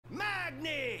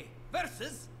Agni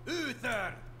versus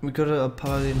Uther. We got a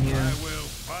paladin here. I will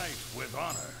fight with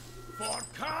honor for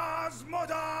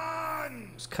Cosmodon.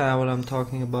 It's kind of what I'm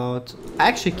talking about. I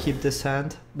actually keep this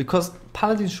hand because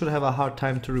paladin should have a hard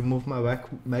time to remove my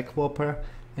Mech Warrior,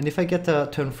 and if I get a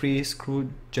turn 3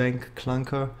 screw jank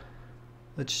clunker,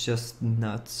 it's just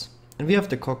nuts. And we have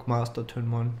the Cockmaster turn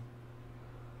 1.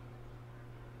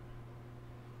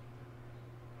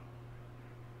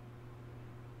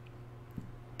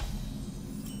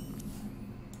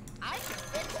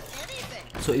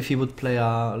 So if he would play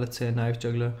a, let's say, a knife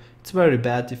juggler, it's very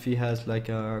bad if he has like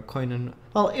a coin and,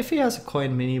 well, if he has a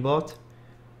coin mini bot,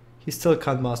 he still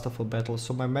can't master for battle,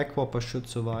 so my Mech Warrior should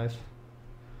survive.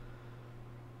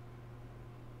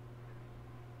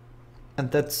 And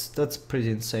that's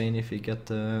pretty insane if you get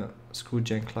the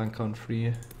Screwjank Clank on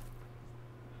free.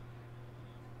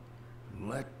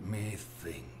 Let me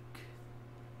think.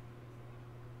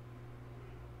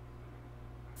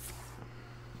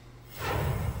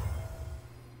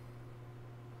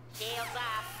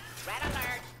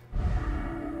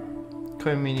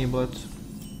 Coin mini bot,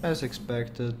 as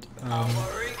expected.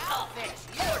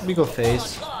 We go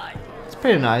face. It's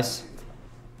pretty nice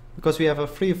because we have a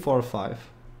 3-4-5.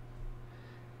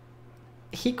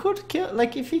 He could kill,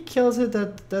 like if he kills it,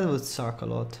 that would suck a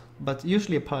lot. But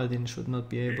usually a paladin should not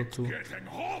be able to.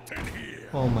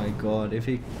 Oh my god! If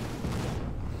he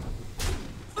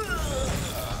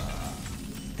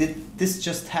did this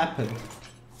just happen?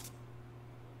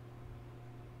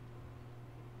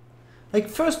 Like,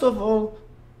 first of all,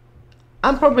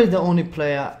 I'm probably the only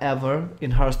player ever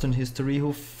in Hearthstone history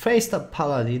who faced a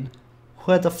paladin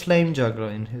who had a flame juggler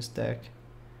in his deck.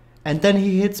 And then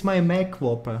he hits my Mech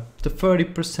Warrior, the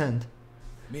 30%.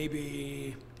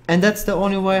 Maybe. And that's the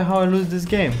only way how I lose this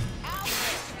game.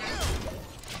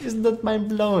 Isn't that mind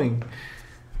blowing?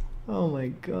 Oh my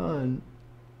god.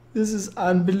 This is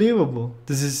unbelievable.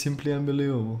 This is simply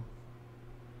unbelievable.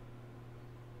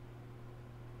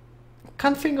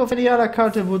 Can't think of any other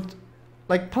card that would...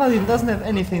 Like, Paladin doesn't have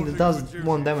anything that does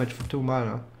 1 damage for 2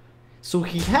 mana. So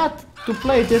he had to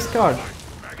play this card.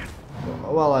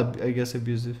 Well, I guess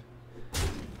abusive.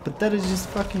 But that is just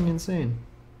fucking insane.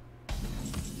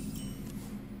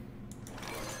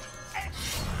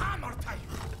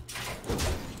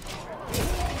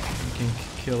 You can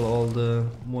kill all the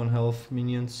 1 health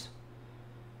minions.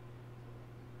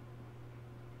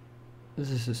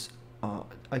 This is...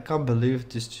 I can't believe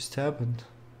this just happened.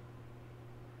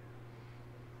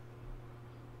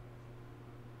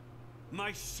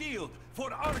 My shield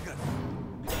for Argus.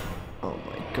 Oh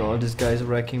my god, this guy's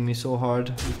wrecking me so hard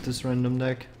with this random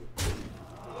deck.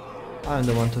 I'm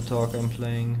the one to talk, I'm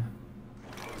playing.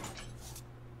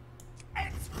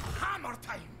 It's hammer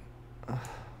time.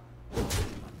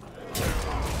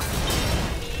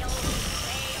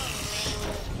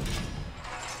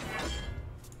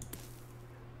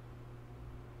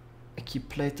 He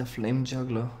played the flame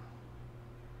juggler,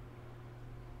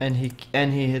 and he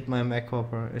hit my Mech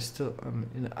Warrior. I still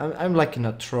I'm like in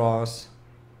a trance.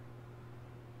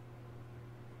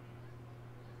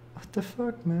 What the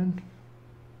fuck, man?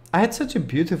 I had such a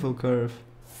beautiful curve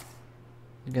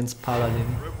against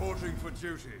Paladin. Reporting for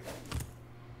duty.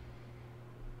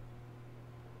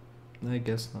 I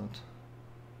guess not.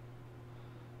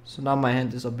 So now my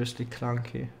hand is obviously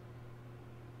clunky.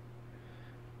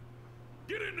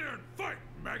 Get in there and fight,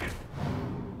 maggot!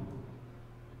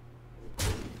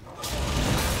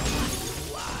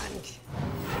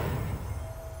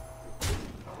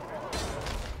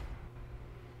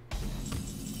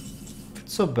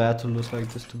 It's so bad to lose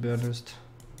like this, to be honest.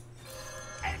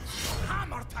 It's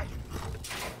hammer time!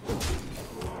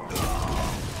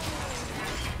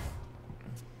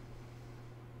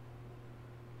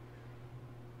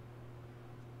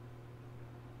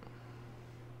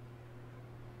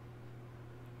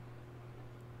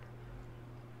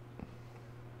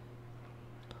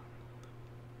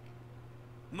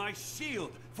 My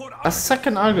shield for A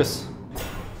second Argus.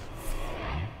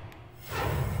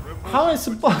 How am I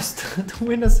supposed to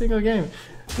win a single game?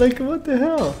 Like, what the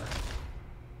hell?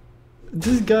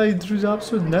 This guy drew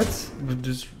absolute nuts with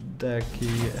this deck he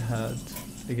had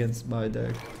against my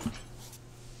deck.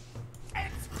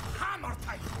 It's hammer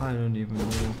time. I don't even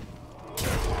know.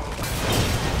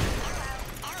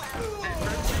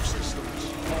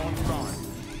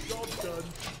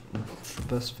 It's the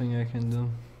best thing I can do.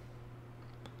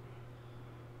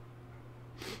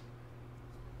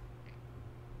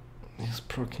 Just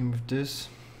proc him with this.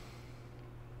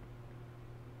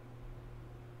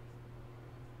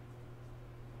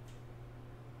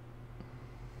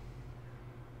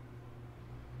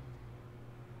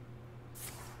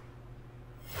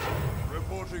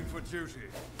 Reporting Reporting for duty.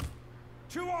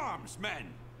 To arms,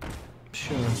 men.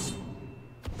 Sure. So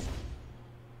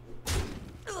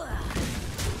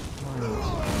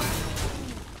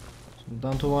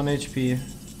down to 1 HP.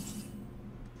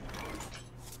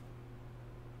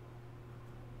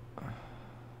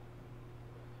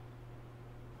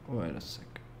 Wait a sec.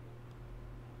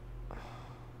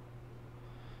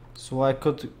 So I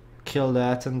could kill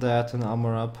that and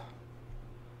armor up.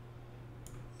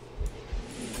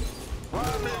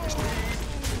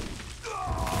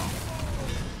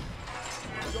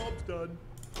 Job's done.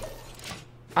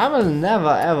 I will never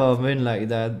ever win like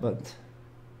that, but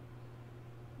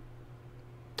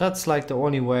that's like the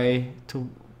only way to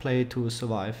play to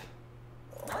survive.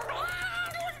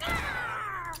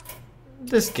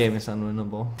 This game is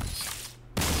unwinnable.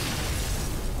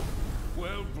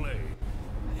 Well played.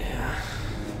 Yeah.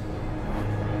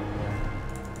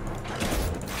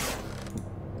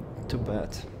 Too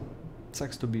bad.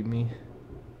 Sucks to be me.